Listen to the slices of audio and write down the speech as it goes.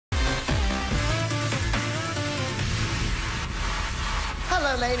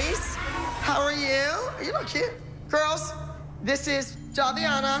Hello, ladies. How are you? You look cute. Girls, this is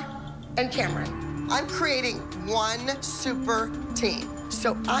Daviana and Cameron. I'm creating one super team.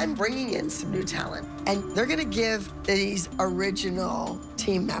 So I'm bringing in some new talent, and they're gonna give these original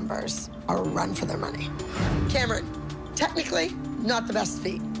team members a run for their money. Cameron, technically, not the best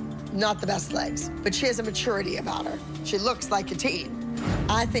feet, not the best legs, but she has a maturity about her. She looks like a teen.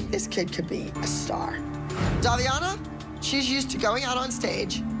 I think this kid could be a star. Daviana, she's used to going out on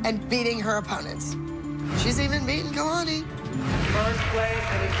stage and beating her opponents. She's even beaten Kalani. First place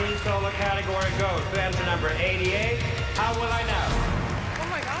in the team solo category goes to enter number 88. How will I know? Oh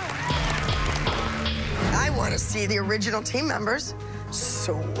my God. I want to see the original team members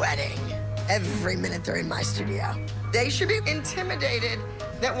sweating every minute they're in my studio. They should be intimidated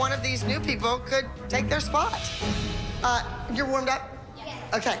that one of these new people could take their spot. You're warmed up?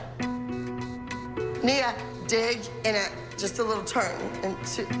 Yes. Okay. Nia, dig in just a little turn and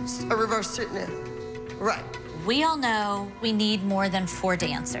a reverse soutenu. Right. We all know we need more than 4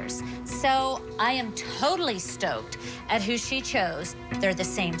 dancers. So I am totally stoked at who she chose. They're the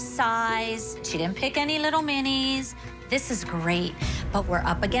same size. She didn't pick any little minis. This is great, but we're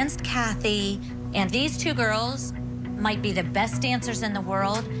up against Kathy, and these 2 girls might be the best dancers in the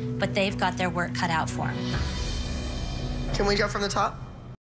world, but they've got their work cut out for them. Can we go from the top?